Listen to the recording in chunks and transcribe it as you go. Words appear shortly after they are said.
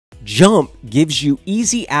JMP gives you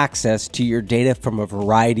easy access to your data from a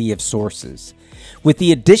variety of sources. With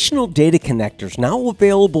the additional data connectors now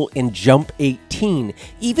available in JMP 18,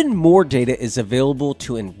 even more data is available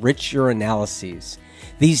to enrich your analyses.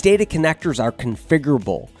 These data connectors are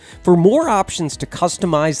configurable for more options to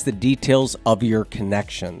customize the details of your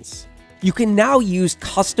connections. You can now use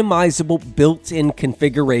customizable built-in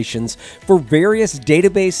configurations for various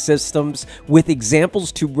database systems with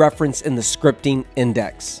examples to reference in the scripting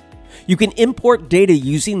index. You can import data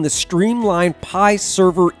using the streamlined Pi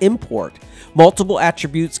server import. Multiple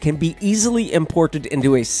attributes can be easily imported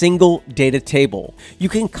into a single data table. You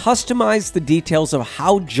can customize the details of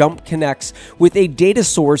how JMP connects with a data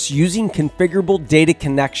source using configurable data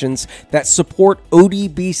connections that support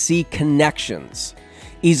ODBC connections.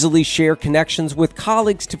 Easily share connections with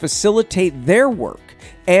colleagues to facilitate their work.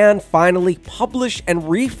 And finally, publish and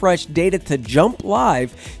refresh data to JMP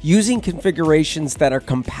Live using configurations that are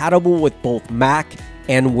compatible with both Mac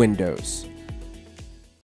and Windows.